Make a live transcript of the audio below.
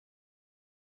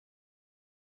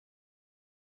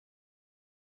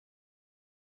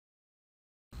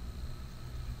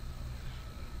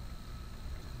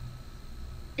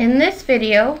In this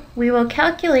video, we will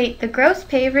calculate the gross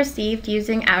pay received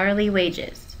using hourly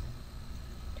wages.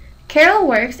 Carol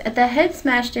works at the Head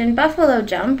Smashed In Buffalo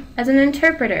Jump as an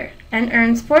interpreter and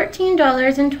earns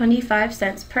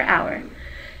 $14.25 per hour.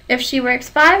 If she works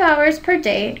 5 hours per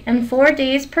day and 4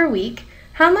 days per week,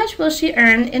 how much will she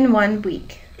earn in 1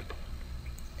 week?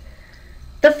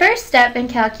 The first step in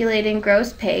calculating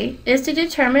gross pay is to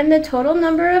determine the total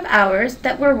number of hours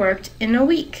that were worked in a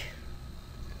week.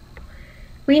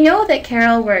 We know that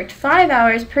Carol worked 5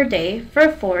 hours per day for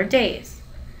 4 days.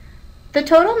 The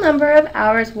total number of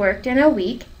hours worked in a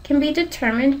week can be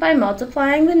determined by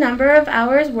multiplying the number of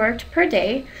hours worked per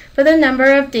day by the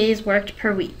number of days worked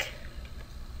per week,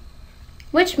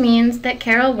 which means that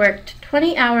Carol worked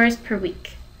 20 hours per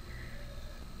week.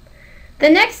 The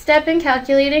next step in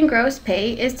calculating gross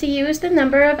pay is to use the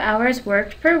number of hours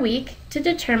worked per week to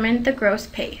determine the gross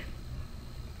pay.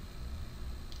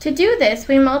 To do this,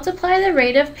 we multiply the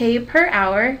rate of pay per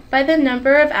hour by the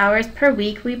number of hours per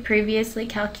week we previously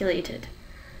calculated.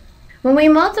 When we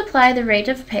multiply the rate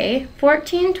of pay,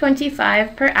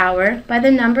 $14.25 per hour, by the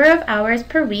number of hours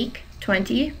per week,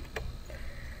 20,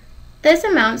 this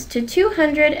amounts to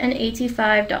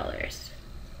 $285.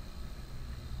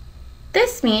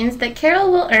 This means that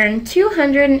Carol will earn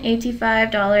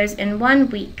 $285 in 1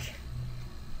 week.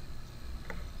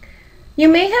 You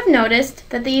may have noticed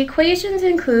that the equations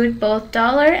include both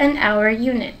dollar and hour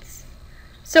units.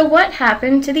 So what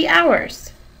happened to the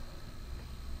hours?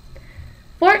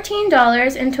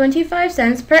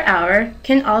 $14.25 per hour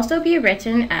can also be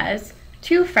written as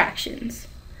 2 fractions.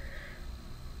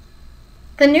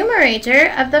 The numerator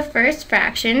of the first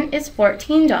fraction is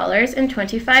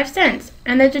 $14.25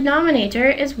 and the denominator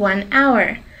is 1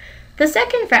 hour. The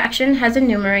second fraction has a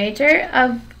numerator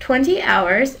of 20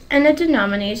 hours and a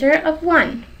denominator of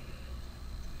 1.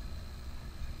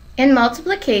 In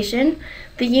multiplication,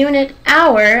 the unit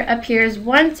hour appears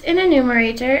once in a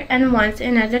numerator and once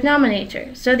in a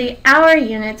denominator, so the hour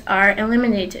units are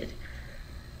eliminated.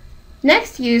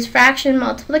 Next, use fraction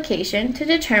multiplication to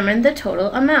determine the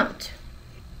total amount,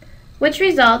 which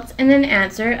results in an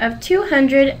answer of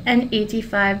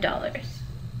 $285.